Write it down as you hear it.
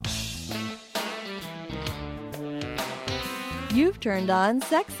You've turned on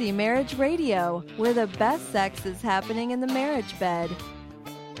Sexy Marriage Radio, where the best sex is happening in the marriage bed.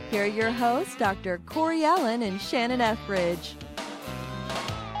 Here are your hosts, Dr. Corey Allen and Shannon Ethridge.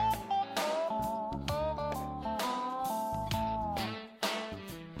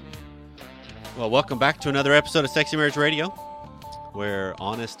 Well, welcome back to another episode of Sexy Marriage Radio, where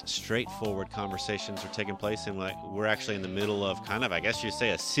honest, straightforward conversations are taking place, and we're actually in the middle of kind of, I guess you'd say,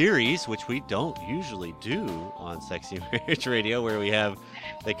 a series, which we don't usually do on Sexy Marriage Radio, where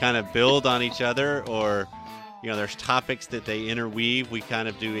they kind of build on each other, or, there's topics that they interweave. We kind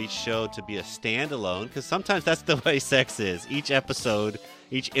of do each show to be a standalone, because sometimes that's the way sex is. Each episode,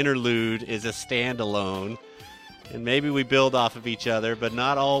 each interlude is a standalone. And maybe we build off of each other, but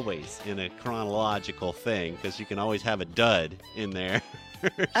not always in a chronological thing, because you can always have a dud in there.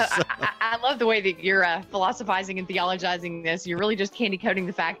 I love the way that you're philosophizing and theologizing this. You're really just candy coating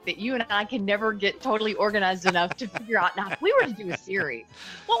the fact that you and I can never get totally organized enough to figure out, now, if we were to do a series,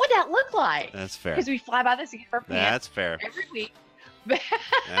 what would that look like? That's fair. Because we fly by this our pants That's fair. every week.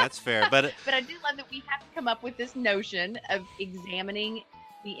 That's fair. But I do love that we have to come up with this notion of examining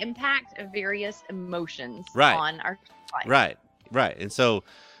the impact of various emotions on our life. Right. And so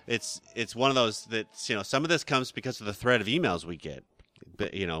it's one of those that, some of this comes because of the thread of emails we get,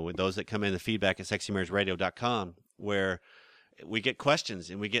 but, with those that come in, the feedback at sexymarriageradio.com, where we get questions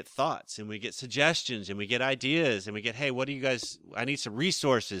and we get thoughts and we get suggestions and we get ideas and we get, hey, what do you guys, I need some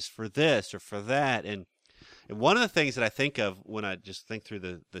resources for this or for that. And one of the things that I think of when I just think through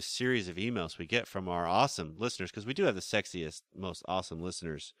the series of emails we get from our awesome listeners, because we do have the sexiest, most awesome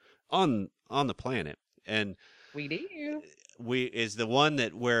listeners on the planet, and we do. Is the one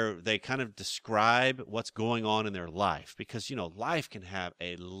where they kind of describe what's going on in their life, because life can have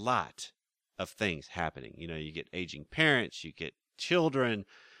a lot of things happening. You get aging parents, you get children,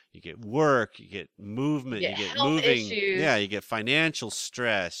 you get work, you get movement, you get moving. Issues. Yeah, you get financial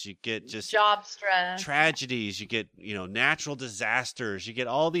stress, you get just job stress, tragedies, you get, natural disasters, you get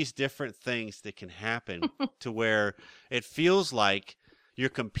all these different things that can happen to where it feels like you're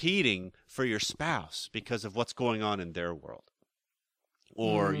competing for your spouse because of what's going on in their world.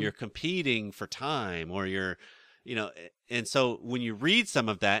 Or you're competing for time, or you're, and so when you read some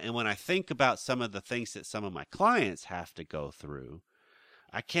of that, and when I think about some of the things that some of my clients have to go through,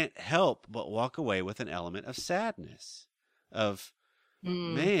 I can't help but walk away with an element of sadness of,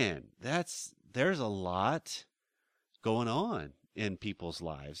 man, there's a lot going on in people's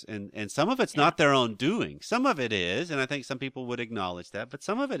lives. And some of it's not their own doing. Some of it is, and I think some people would acknowledge that, but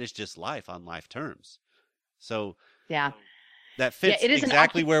some of it is just life on life terms. So that fits it is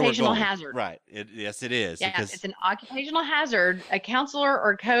exactly where we're going. Hazard. Right. Yes, it is. Yeah, it's an occupational hazard. A counselor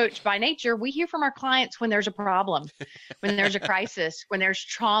or coach by nature, we hear from our clients when there's a problem, when there's a crisis, when there's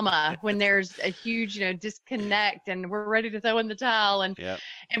trauma, when there's a huge, disconnect, and we're ready to throw in the towel. And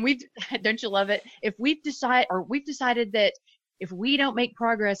don't you love it? If we've decided that if we don't make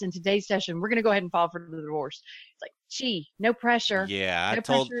progress in today's session, we're going to go ahead and file for the divorce. It's like, no pressure. Yeah,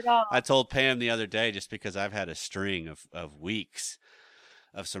 pressure at all. I told Pam the other day, just because I've had a string of weeks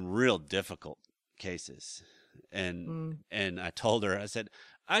of some real difficult cases. And I told her, I said,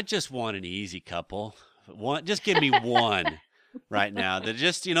 I just want an easy couple. Just give me one right now that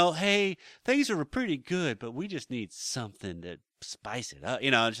just, hey, things are pretty good, but we just need something to spice it up.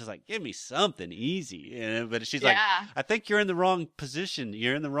 It's just like, give me something easy. But she's like, I think you're in the wrong position.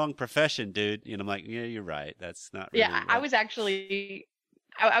 You're in the wrong profession, dude. I'm like, yeah, you're right. That's not really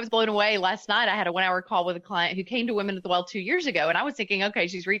I was blown away last night. I had a 1-hour call with a client who came to Women at the Well 2 years ago. And I was thinking, okay,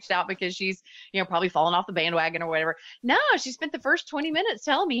 she's reached out because she's, probably fallen off the bandwagon or whatever. No, she spent the first 20 minutes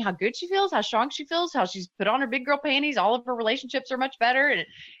telling me how good she feels, how strong she feels, how she's put on her big girl panties. All of her relationships are much better.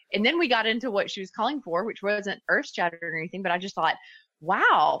 And then we got into what she was calling for, which wasn't earth shattering or anything, but I just thought,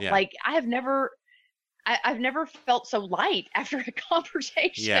 wow, like I've never felt so light after a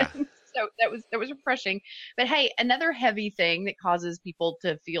conversation. Yeah. So that was refreshing. But hey, another heavy thing that causes people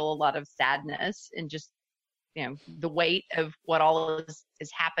to feel a lot of sadness and just, the weight of what all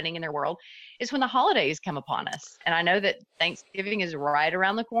is happening in their world is when the holidays come upon us. And I know that Thanksgiving is right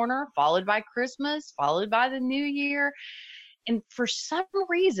around the corner, followed by Christmas, followed by the New Year. And for some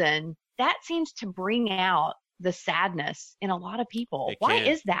reason, that seems to bring out the sadness in a lot of people. Why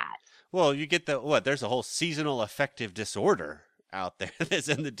is that? Well, you get there's a whole seasonal affective disorder out there that's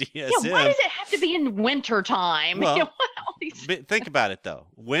in the DSM. Yeah, why does it have to be in winter time? Well, think about it though.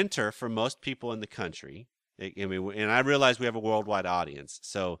 Winter for most people in the country, and I realize we have a worldwide audience.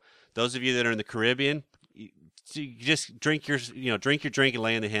 So those of you that are in the Caribbean, you just drink your drink and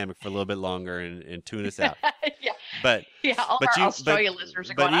lay in the hammock for a little bit longer and tune us out. Yeah. But all but our Australia listeners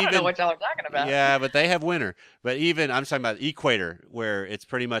are going, I don't know what y'all are talking about. Yeah, but they have winter. But even I'm talking about equator, where it's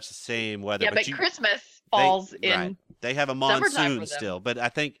pretty much the same weather. Yeah, but Christmas falls in. Right. They have a monsoon still, but I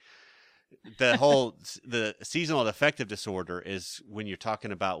think the seasonal affective disorder is when you're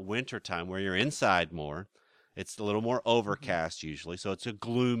talking about wintertime, where you're inside more. It's a little more overcast usually, so it's a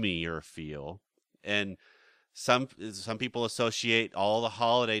gloomier feel. And some people associate all the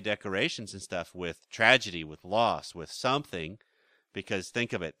holiday decorations and stuff with tragedy, with loss, with something. Because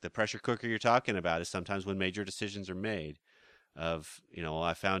think of it, the pressure cooker you're talking about is sometimes when major decisions are made. I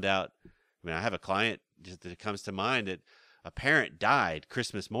found out. I have a client that comes to mind that a parent died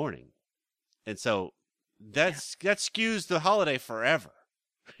Christmas morning, and so that skews the holiday forever.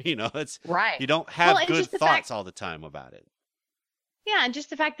 It's right. You don't have good thoughts all the time about it. Yeah, and just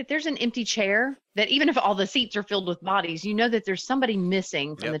the fact that there's an empty chair, that even if all the seats are filled with bodies, you know that there's somebody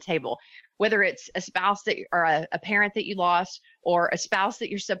missing from the table, whether it's a spouse or a parent that you lost, or a spouse that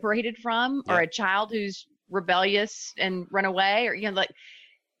you're separated from, or a child who's rebellious and run away, or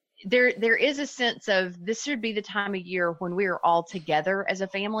there is a sense of this should be the time of year when we are all together as a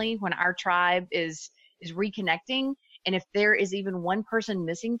family, when our tribe is reconnecting. And if there is even one person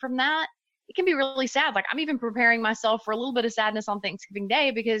missing from that, it can be really sad. Like, I'm even preparing myself for a little bit of sadness on Thanksgiving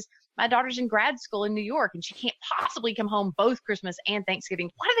Day because my daughter's in grad school in New York and she can't possibly come home both Christmas and Thanksgiving.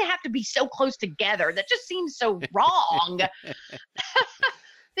 Why do they have to be so close together? That just seems so wrong.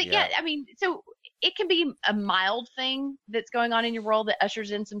 But so it can be a mild thing that's going on in your world that ushers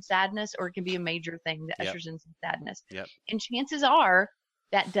in some sadness, or it can be a major thing that ushers in some sadness. Yep. And chances are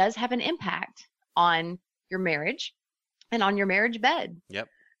that does have an impact on your marriage and on your marriage bed. Yep.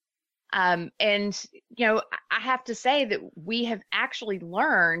 I have to say that we have actually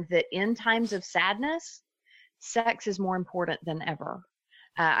learned that in times of sadness, sex is more important than ever.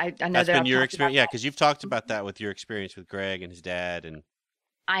 I know that's been your experience. Yeah, because you've talked about that with your experience with Greg and his dad. And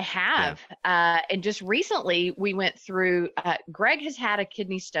I have. And just recently we went through, Greg has had a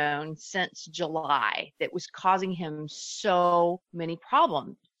kidney stone since July that was causing him so many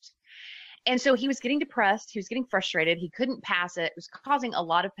problems. And so he was getting depressed. He was getting frustrated. He couldn't pass it. It was causing a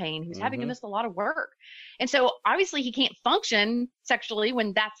lot of pain. He was having to miss a lot of work. And so obviously he can't function sexually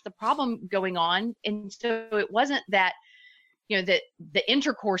when that's the problem going on. And so it wasn't that, that the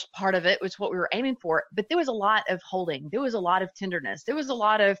intercourse part of it was what we were aiming for, but there was a lot of holding. There was a lot of tenderness. There was a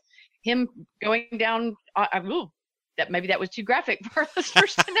lot of him going down. Maybe that was too graphic for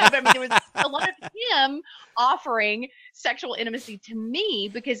listeners to know. But there was a lot of him offering sexual intimacy to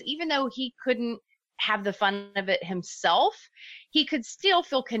me, because even though he couldn't have the fun of it himself, he could still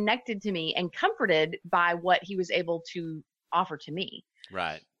feel connected to me and comforted by what he was able to offer to me.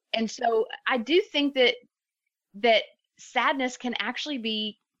 Right. And so I do think that sadness can actually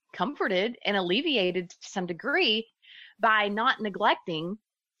be comforted and alleviated to some degree by not neglecting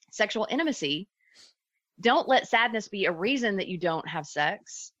sexual intimacy. Don't let sadness be a reason that you don't have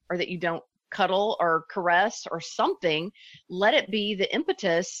sex, or that you don't cuddle or caress or something. Let it be the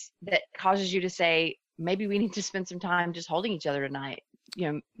impetus that causes you to say, maybe we need to spend some time just holding each other tonight.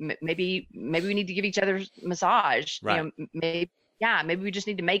 Maybe we need to give each other massage. Right. Maybe we just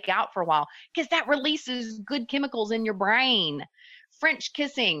need to make out for a while, because that releases good chemicals in your brain. French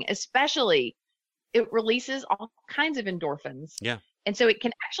kissing, especially, it releases all kinds of endorphins. Yeah. And so it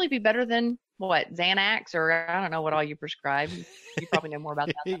can actually be better than Xanax, or I don't know what all you prescribe. You probably know more about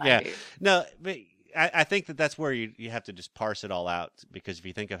that than I do. No, but I think that's where you have to just parse it all out, because if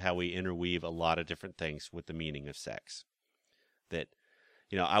you think of how we interweave a lot of different things with the meaning of sex, that,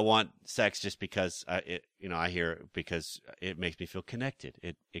 I want sex just because I hear it because it makes me feel connected.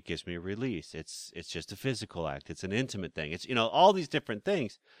 It gives me a release. It's just a physical act. It's an intimate thing. It's, all these different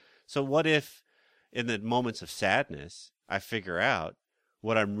things. So what if in the moments of sadness, I figure out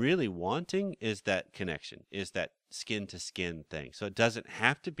what I'm really wanting is that connection, is that skin to skin thing. So it doesn't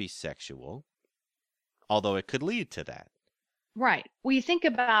have to be sexual, although it could lead to that. Right. Well, you think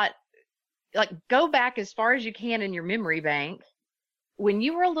about, go back as far as you can in your memory bank. When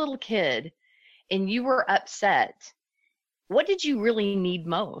you were a little kid and you were upset, what did you really need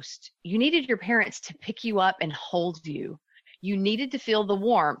most? You needed your parents to pick you up and hold you. You needed to feel the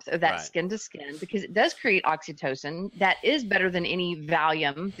warmth of that skin to skin, because it does create oxytocin. That is better than any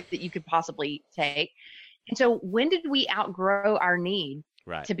Valium that you could possibly take. And so when did we outgrow our need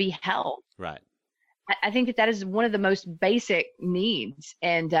to be held? Right. I think that is one of the most basic needs.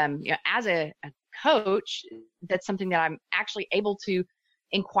 And as a coach, that's something that I'm actually able to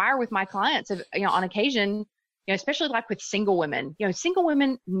inquire with my clients of, on occasion, especially like with single women. Single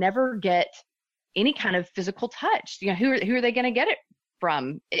women never get any kind of physical touch. Who are they going to get it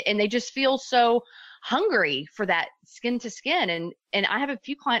from? And they just feel so hungry for that skin to skin. And I have a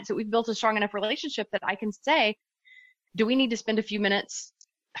few clients that we've built a strong enough relationship that I can say, do we need to spend a few minutes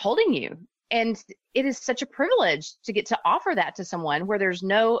holding you? And it is such a privilege to get to offer that to someone where there's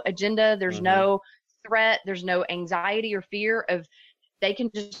no agenda, there's no threat, there's no anxiety or fear of, they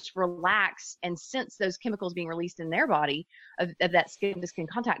can just relax and sense those chemicals being released in their body of that skin to skin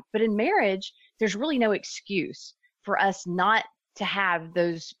contact. But in marriage, there's really no excuse for us not to have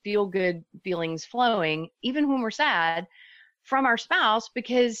those feel good feelings flowing, even when we're sad, from our spouse,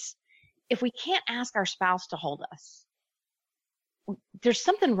 because if we can't ask our spouse to hold us, there's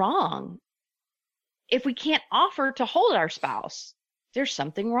something wrong. If we can't offer to hold our spouse, there's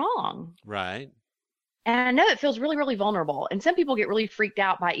something wrong. Right. And I know it feels really, really vulnerable. And some people get really freaked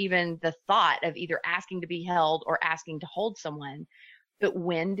out by even the thought of either asking to be held or asking to hold someone. But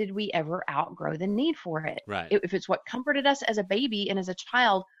when did we ever outgrow the need for it? Right. If it's what comforted us as a baby and as a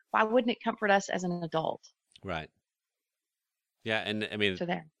child, why wouldn't it comfort us as an adult? Right. Yeah, and I mean, So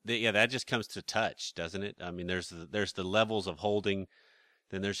there. That just comes to touch, doesn't it? I mean, there's the levels of holding,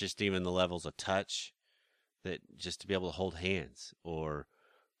 then there's just even the levels of touch, that just to be able to hold hands or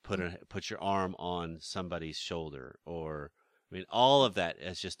put your arm on somebody's shoulder, or I mean, all of that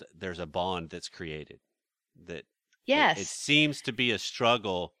is just, there's a bond that's created. That Yes. it seems to be a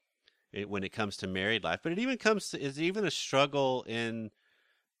struggle when it comes to married life, but it even is even a struggle in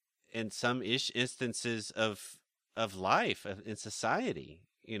some instances of life in society,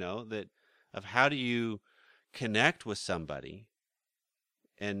 that of how do you connect with somebody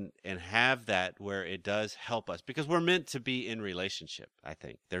and have that where it does help us, because we're meant to be in relationship. I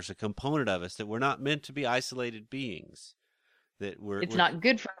think there's a component of us that we're not meant to be isolated beings, that it's not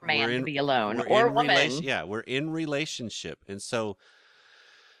good for a man to be alone, or a woman. We're in relationship. And so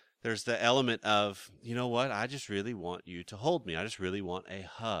there's the element of, you know what, I just really want you to hold me. I just really want a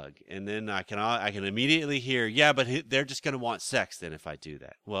hug. And then I can immediately hear, yeah, but they're just going to want sex then if I do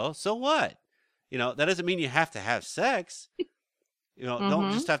that. Well, so what? That doesn't mean you have to have sex.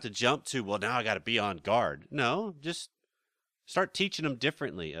 Don't just have to jump to, well, now I got to be on guard. No, just start teaching them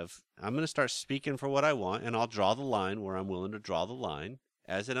differently of, I'm going to start speaking for what I want, and I'll draw the line where I'm willing to draw the line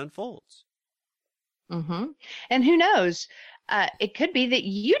as it unfolds. And who knows? It could be that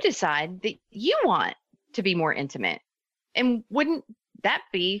you decide that you want to be more intimate. And wouldn't that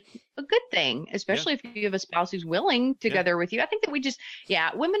be a good thing, especially if you have a spouse who's willing to go there with you? I think that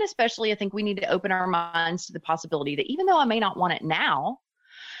women especially, I think we need to open our minds to the possibility that even though I may not want it now,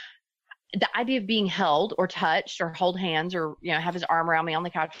 the idea of being held or touched or hold hands or, have his arm around me on the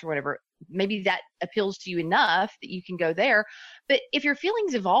couch or whatever, maybe that appeals to you enough that you can go there. But if your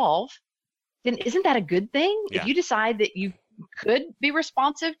feelings evolve, then isn't that a good thing? Yeah. If you decide that you could be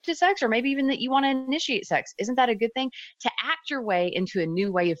responsive to sex, or maybe even that you want to initiate sex, isn't that a good thing? To act your way into a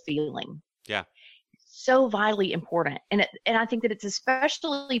new way of feeling. Yeah. So vitally important. And I think that it's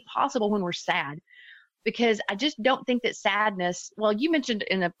especially possible when we're sad, because I just don't think that sadness, well, you mentioned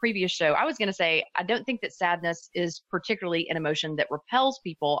in a previous show, I was going to say, I don't think that sadness is particularly an emotion that repels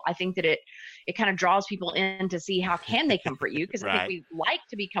people. I think that it kind of draws people in to see how can they comfort you, because Right. I think we like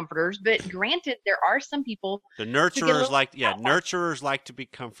to be comforters, but granted, there are some people. The nurturers nurturers like to be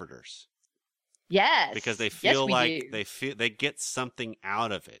comforters. Yes. Because they feel do. they get something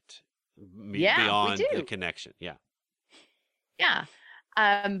out of it Yeah, beyond the connection. Yeah. Yeah.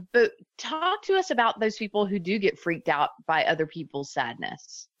 But talk to us about those people who do get freaked out by other people's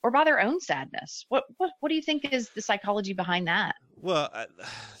sadness or by their own sadness. What do you think is the psychology behind that? Well,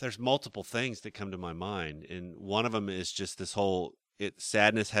 there's multiple things that come to my mind, and one of them is just this whole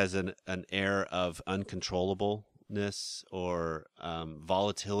sadness has an air of uncontrollableness or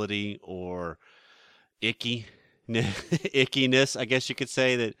volatility or ickiness. I guess you could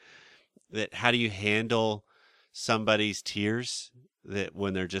say that. How do you handle somebody's tears? That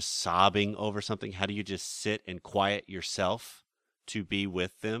when they're just sobbing over something, how do you just sit and quiet yourself to be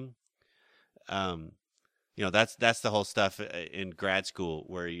with them? That's the whole stuff in grad school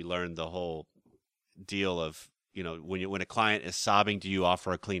where you learn the whole deal of, when a client is sobbing, do you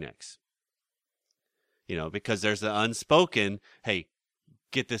offer a Kleenex? Because there's the unspoken, hey,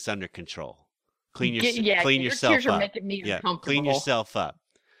 get this under control. Clean yourself tears up. Are making me uncomfortable. Clean yourself up.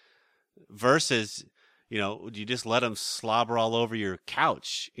 Versus, you just let them slobber all over your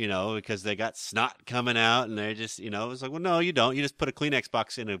couch, because they got snot coming out and they're just, it's like, well, no, you don't. You just put a Kleenex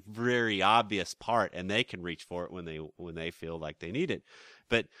box in a very obvious part and they can reach for it when they feel like they need it.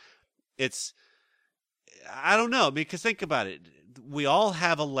 But I don't know, because think about it. We all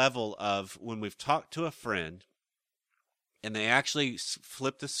have a level of when we've talked to a friend and they actually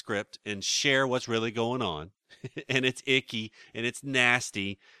flip the script and share what's really going on. and it's icky and it's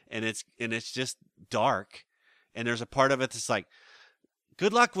nasty and it's just dark. And there's a part of it that's like,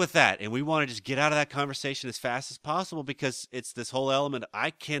 good luck with that. And we want to just get out of that conversation as fast as possible because it's this whole element.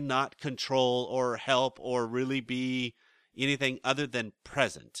 I cannot control or help or really be anything other than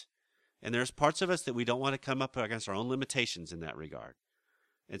present. And there's parts of us that we don't want to come up against our own limitations in that regard.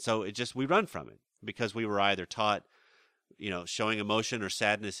 And so we run from it because we were either taught, showing emotion or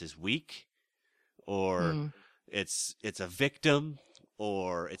sadness is weak, or it's a victim,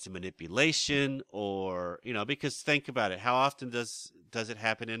 or it's a manipulation, or, because think about it. How often does it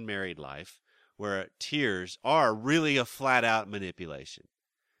happen in married life where tears are really a flat out manipulation?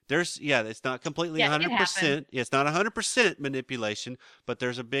 It's not completely 100%. It's not 100% manipulation, but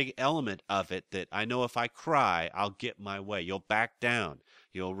there's a big element of it that I know if I cry, I'll get my way. You'll back down.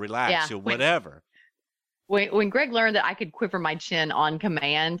 You'll relax. You'll whatever. When Greg learned that I could quiver my chin on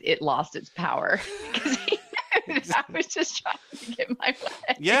command, it lost its power because he knows I was just trying to get my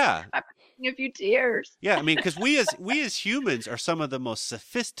way. Yeah. I'm a few tears. Yeah, I mean, because we as humans are some of the most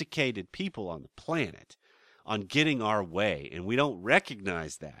sophisticated people on the planet on getting our way, and we don't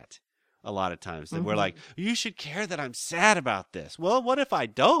recognize that a lot of times. That we're like, you should care that I'm sad about this. Well, what if I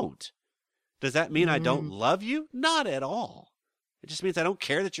don't? Does that mean I don't love you? Not at all. It just means I don't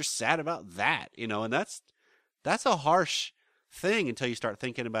care that you're sad about that, and that's a harsh thing until you start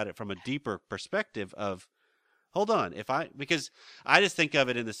thinking about it from a deeper perspective of, hold on, because I just think of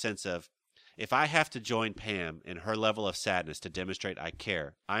it in the sense of, if I have to join Pam in her level of sadness to demonstrate I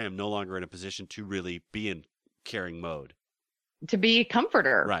care, I am no longer in a position to really be in caring mode. To be a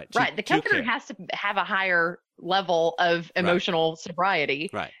comforter. Right. The comforter has to have a higher level of emotional sobriety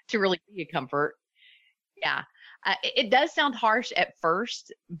to really be a comfort. Yeah. It does sound harsh at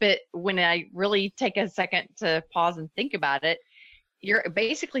first, but when I really take a second to pause and think about it, you're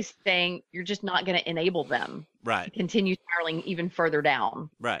basically saying you're just not going to enable them to continue spiraling even further down.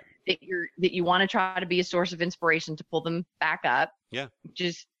 Right. That you want to try to be a source of inspiration to pull them back up. Yeah.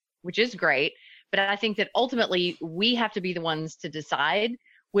 Which is great. But I think that ultimately we have to be the ones to decide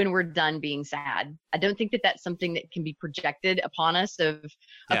when we're done being sad. I don't think that that's something that can be projected upon us of,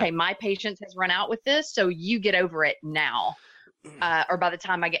 okay, my patience has run out with this, so you get over it now, or by the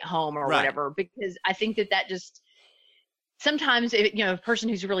time I get home or whatever. Because I think that just sometimes, a person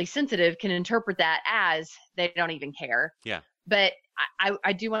who's really sensitive can interpret that as they don't even care. Yeah. But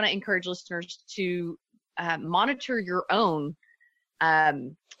I do want to encourage listeners to monitor your own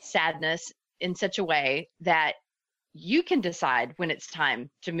sadness in such a way that you can decide when it's time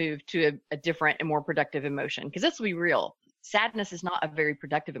to move to a different and more productive emotion. Because let's be real, sadness is not a very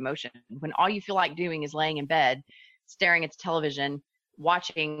productive emotion. When all you feel like doing is laying in bed, staring at television,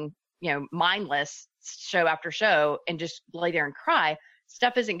 watching, mindless show after show, and just lay there and cry,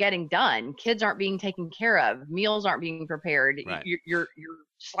 stuff isn't getting done. Kids aren't being taken care of. Meals aren't being prepared. Right. You're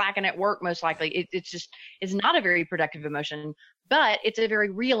slacking at work most likely. It's not a very productive emotion, but it's a very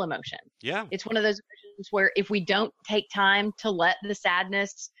real emotion. Yeah. It's one of those emotions where if we don't take time to let the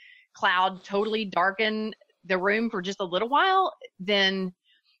sadness cloud totally darken the room for just a little while, then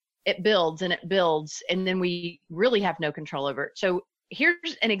it builds and it builds, and then we really have no control over it. So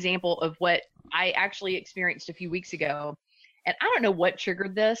here's an example of what I actually experienced a few weeks ago. And I don't know what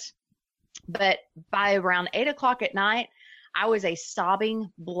triggered this, but by around 8:00 at night, I was a sobbing,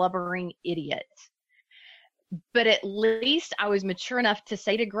 blubbering idiot. But at least I was mature enough to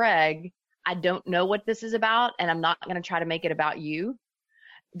say to Greg, I don't know what this is about, and I'm not going to try to make it about you.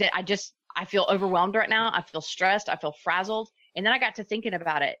 That I feel overwhelmed right now. I feel stressed. I feel frazzled. And then I got to thinking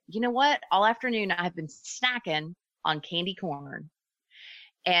about it. You know what? All afternoon, I have been snacking on candy corn.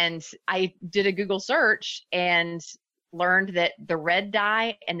 And I did a Google search and learned that the red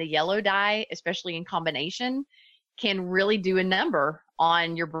dye and the yellow dye, especially in combination, can really do a number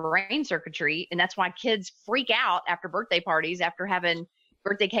on your brain circuitry. And that's why kids freak out after birthday parties, after having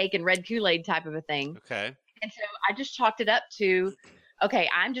birthday cake and red Kool-Aid type of a thing. Okay. And so I just chalked it up to, okay,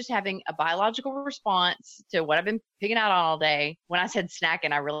 I'm just having a biological response to what I've been picking out on all day. When I said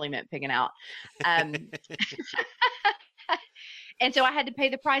snacking, I really meant picking out. And so I had to pay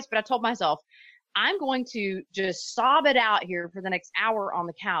the price, but I told myself, I'm going to just sob it out here for the next hour on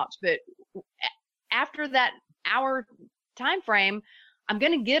the couch. But after that hour time frame, I'm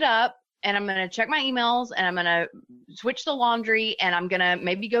going to get up and I'm going to check my emails and I'm going to switch the laundry and I'm going to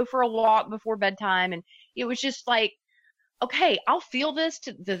maybe go for a walk before bedtime. And it was just like, okay, I'll feel this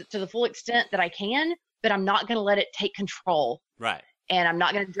to the full extent that I can, but I'm not going to let it take control. Right. And I'm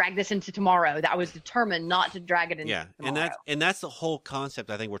not going to drag this into tomorrow. That I was determined not to drag it into tomorrow. And that's the whole concept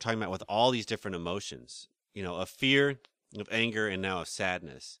I think we're talking about with all these different emotions, of fear, of anger, and now of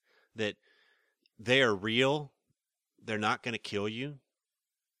sadness. That they are real. They're not going to kill you,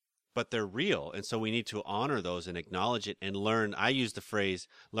 but they're real. And so we need to honor those and acknowledge it and learn. I use the phrase,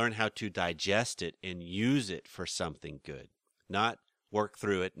 learn how to digest it and use it for something good. Not work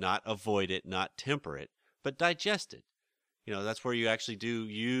through it, not avoid it, not temper it, but digest it. That's where you actually do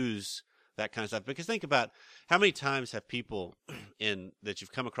use that kind of stuff. Because think about how many times have people that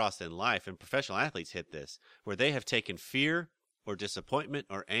you've come across in life, and professional athletes hit this, where they have taken fear or disappointment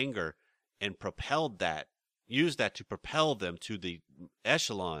or anger and used that to propel them to the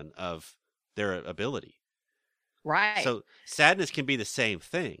echelon of their ability. Right. So sadness can be the same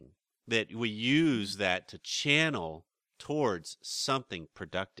thing, that we use that to channel towards something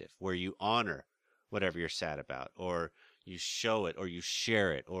productive, where you honor whatever you're sad about, or you show it, or you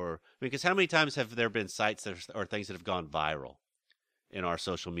share it, because how many times have there been sites or things that have gone viral in our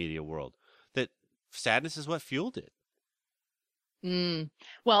social media world that sadness is what fueled it?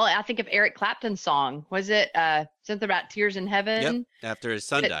 Well, I think of Eric Clapton's song. Was it something about Tears in Heaven? Yep. After his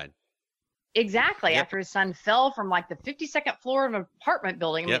son died. Exactly. Yep. After his son fell from like the 52nd floor of an apartment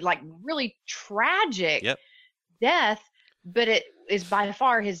building. I mean, like really tragic death, but it is by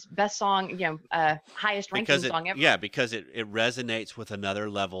far his best song, highest ranking song ever. Yeah, because it resonates with another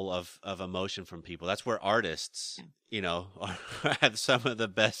level of emotion from people. That's where artists, have some of the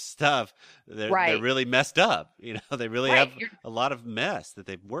best stuff. They're really messed up. They really have a lot of mess that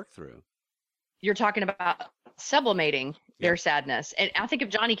they've worked through. You're talking about sublimating their sadness. And I think of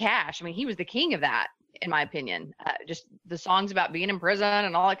Johnny Cash. I mean, he was the king of that, in my opinion. Just the songs about being in prison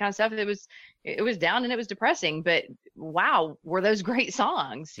and all that kind of stuff. It was down and it was depressing, but wow, were those great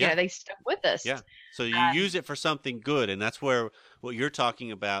songs. Yeah. They stuck with us. Yeah. So you use it for something good. And that's where what you're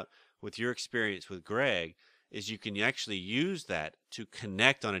talking about with your experience with Greg is you can actually use that to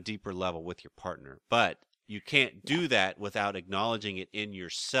connect on a deeper level with your partner. But you can't do that without acknowledging it in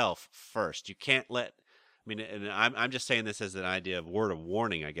yourself first. You can't and I'm just saying this as an idea of word of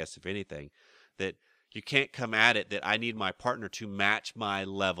warning, I guess, if anything, that you can't come at it that I need my partner to match my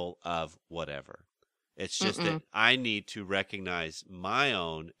level of whatever. It's just that I need to recognize my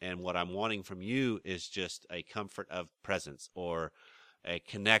own, and what I'm wanting from you is just a comfort of presence or a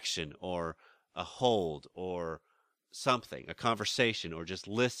connection or a hold or something, a conversation, or just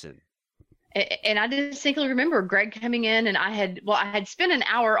listen. And I distinctly remember Greg coming in, and I had spent an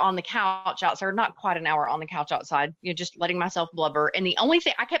hour on the couch outside, or not quite an hour on the couch outside, just letting myself blubber. And the only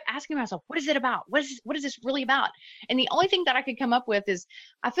thing I kept asking myself, what is it about? What is this really about? And the only thing that I could come up with is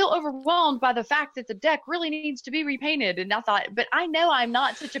I feel overwhelmed by the fact that the deck really needs to be repainted. And I thought, but I know I'm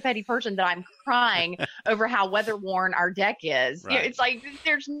not such a petty person that I'm crying over how weather worn our deck is. Right. It's like,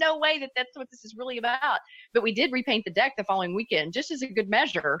 there's no way that that's what this is really about. But we did repaint the deck the following weekend, just as a good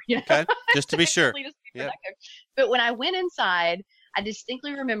measure. Okay. Just to be sure. Yep. But when I went inside, I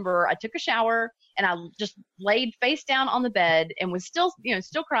distinctly remember I took a shower and I just laid face down on the bed and was still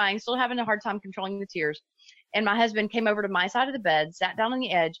crying, still having a hard time controlling the tears. And my husband came over to my side of the bed, sat down on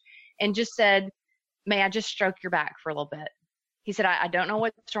the edge, and just said, "May I just stroke your back for a little bit?" He said, I don't know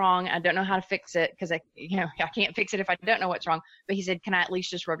what's wrong. I don't know how to fix it because I can't fix it if I don't know what's wrong. But he said, "Can I at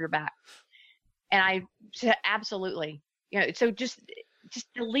least just rub your back?" And I said, "Absolutely." So just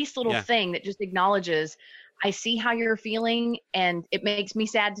the least little thing that just acknowledges, I see how you're feeling and it makes me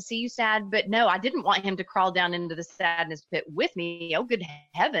sad to see you sad. But no, I didn't want him to crawl down into the sadness pit with me. Oh, good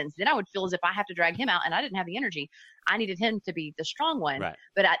heavens. Then I would feel as if I have to drag him out, and I didn't have the energy. I needed him to be the strong one. Right.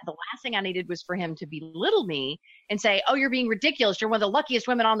 But the last thing I needed was for him to belittle me and say, "Oh, you're being ridiculous. You're one of the luckiest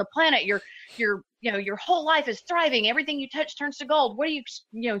women on the planet. Your whole life is thriving. Everything you touch turns to gold. What do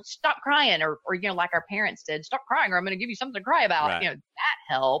you, stop crying," or like our parents did, "Stop crying or I'm going to give you something to cry about." Right. That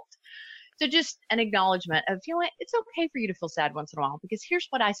helped. So just an acknowledgement of, it's okay for you to feel sad once in a while, because here's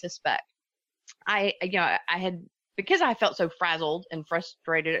what I suspect. Because I felt so frazzled and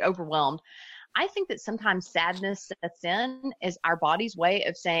frustrated, overwhelmed, I think that sometimes sadness sets in as our body's way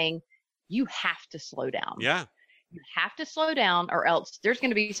of saying, you have to slow down. Yeah. You have to slow down or else there's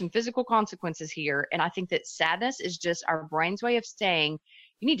going to be some physical consequences here. And I think that sadness is just our brain's way of saying,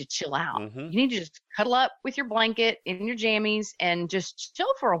 you need to chill out. Mm-hmm. You need to just cuddle up with your blanket in your jammies and just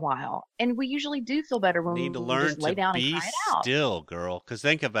chill for a while. And we usually do feel better when we just lay down and cry it out. Still, girl. Because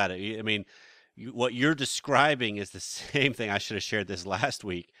think about it. I mean, what you're describing is the same thing. I should have shared this last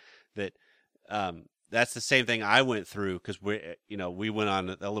week. That's the same thing I went through, because we went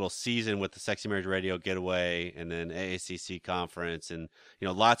on a little season with the Sexy Marriage Radio Getaway and then AACC conference and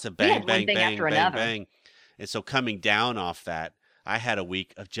lots of bang, bang, bang, bang, bang. And so coming down off that, I had a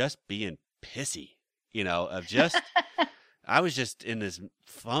week of just being pissy, I was just in this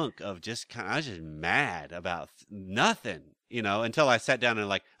funk of I was just mad about nothing, until I sat down and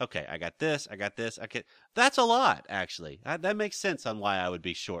like, okay, I got this. Okay, that's a lot, actually. That makes sense on why I would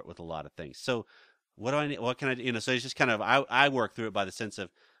be short with a lot of things. So what do I need? What can I do? So it's just kind of, I work through it by the sense of,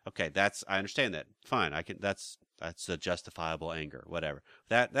 okay, I understand that. Fine. That's a justifiable anger, whatever.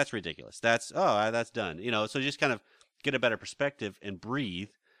 That's ridiculous. That's done. So just kind of get a better perspective and breathe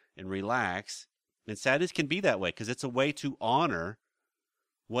and relax. And sadness can be that way because it's a way to honor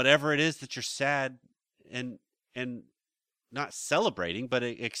whatever it is that you're sad and not celebrating, but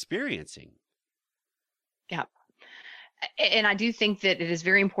experiencing. Yeah. And I do think that it is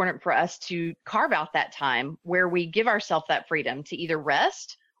very important for us to carve out that time where we give ourselves that freedom to either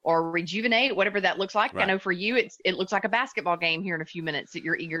rest or rejuvenate, whatever that looks like. Right. I know for you, it looks like a basketball game here in a few minutes that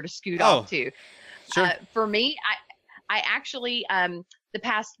you're eager to scoot off to. Sure. For me, I actually, the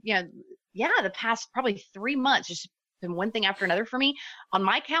past probably 3 months, just been one thing after another for me. On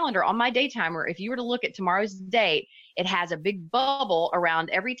my calendar, on my day timer, if you were to look at tomorrow's date, it has a big bubble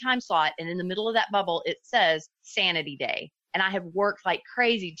around every time slot. And in the middle of that bubble, it says Sanity Day. And I have worked like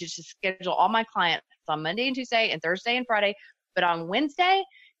crazy just to schedule all my clients on Monday and Tuesday and Thursday and Friday. But on Wednesday,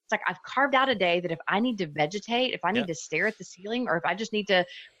 it's like I've carved out a day that if I need to vegetate, if I need to stare at the ceiling, or if I just need to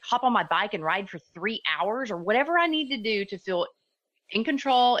hop on my bike and ride for 3 hours or whatever I need to do to feel in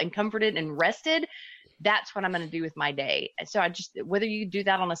control and comforted and rested, that's what I'm going to do with my day. So whether you do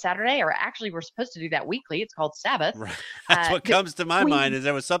that on a Saturday, or actually we're supposed to do that weekly, it's called Sabbath. Right. That's what comes to my mind is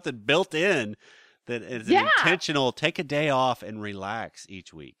there was something built in that is an intentional, take a day off and relax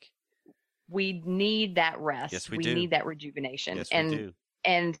each week. We need that rest. Yes, we do. Need that rejuvenation. Yes, we do.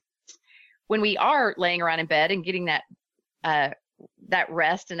 And when we are laying around in bed and getting that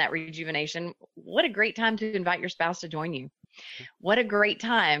rest and that rejuvenation, what a great time to invite your spouse to join you. What a great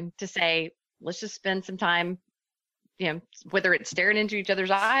time to say, let's just spend some time, whether it's staring into each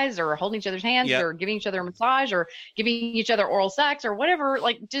other's eyes or holding each other's hands or giving each other a massage or giving each other oral sex or whatever,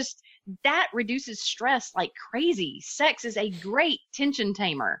 like just that reduces stress like crazy. Sex is a great tension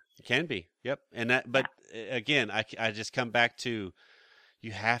tamer. It can be. Yep. But again, I just come back to,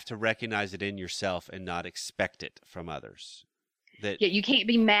 you have to recognize it in yourself and not expect it from others. You can't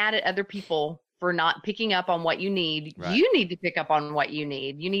be mad at other people for not picking up on what you need. Right. You need to pick up on what you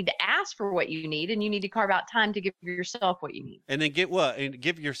need. You need to ask for what you need, and you need to carve out time to give yourself what you need. And then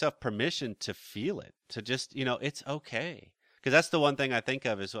give yourself permission to feel it, to just, it's okay. Because that's the one thing I think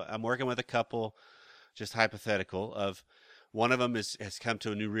of is I'm working with a couple, just hypothetical, of one of them has come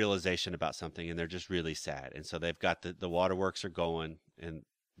to a new realization about something and they're just really sad. And so they've got the waterworks are going and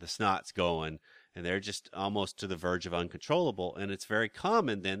the snot's going and they're just almost to the verge of uncontrollable. And it's very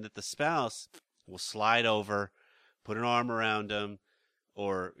common then that the spouse will slide over, put an arm around them,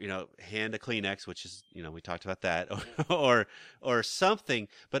 or, hand a Kleenex, which is, we talked about that, or something.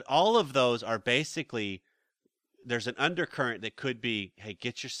 But all of those are basically, there's an undercurrent that could be, hey,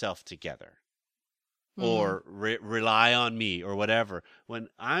 get yourself together. Or rely on me or whatever. When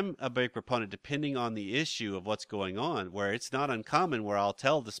I'm a big proponent, depending on the issue of what's going on, where it's not uncommon where I'll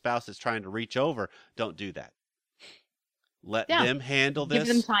tell the spouse that's trying to reach over, don't do that. Let them handle this.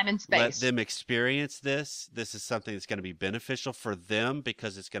 Give them time and space. Let them experience this. This is something that's going to be beneficial for them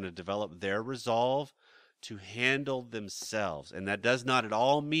because it's going to develop their resolve to handle themselves. And that does not at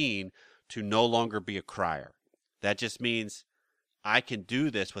all mean to no longer be a crier. That just means I can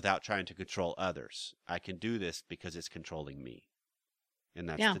do this without trying to control others. I can do this because it's controlling me. And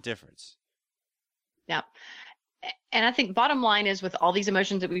that's the difference. Yeah. And I think bottom line is with all these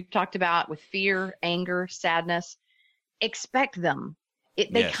emotions that we've talked about, with fear, anger, sadness, expect them.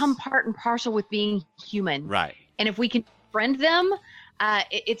 They come part and parcel with being human. Right. And if we can befriend them,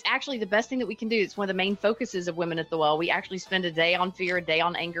 it's actually the best thing that we can do. It's one of the main focuses of Women at the Well. We actually spend a day on fear, a day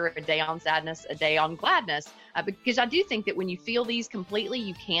on anger, a day on sadness, a day on gladness. Because I do think that when you feel these completely,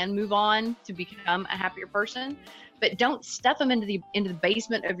 you can move on to become a happier person. But don't stuff them into the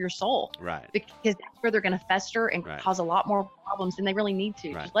basement of your soul. Right. Because that's where they're going to fester and cause a lot more problems than they really need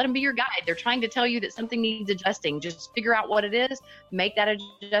to. Right. Just let them be your guide. They're trying to tell you that something needs adjusting. Just figure out what it is, make that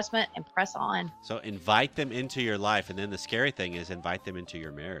adjustment, and press on. So invite them into your life. And then the scary thing is invite them into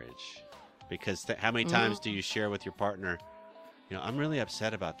your marriage. Because how many times do you share with your partner, I'm really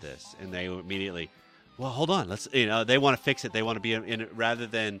upset about this. And they immediately, well, hold on. Let's, they want to fix it. They want to be in it rather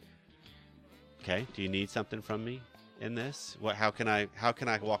than, okay, do you need something from me in this? How can I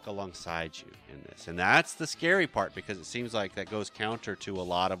walk alongside you in this? And that's the scary part, because it seems like that goes counter to a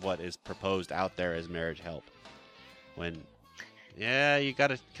lot of what is proposed out there as marriage help. When, you got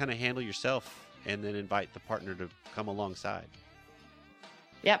to kind of handle yourself and then invite the partner to come alongside.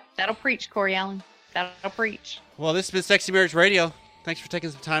 Yep, that'll preach, Corey Allen. That'll preach. Well, this has been Sexy Marriage Radio. Thanks for taking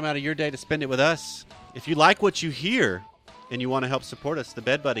some time out of your day to spend it with us. If you like what you hear, and you want to help support us, the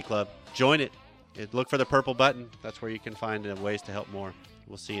Bed Buddy Club, join it. Look for the purple button. That's where you can find ways to help more.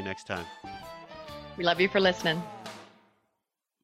 We'll see you next time. We love you for listening.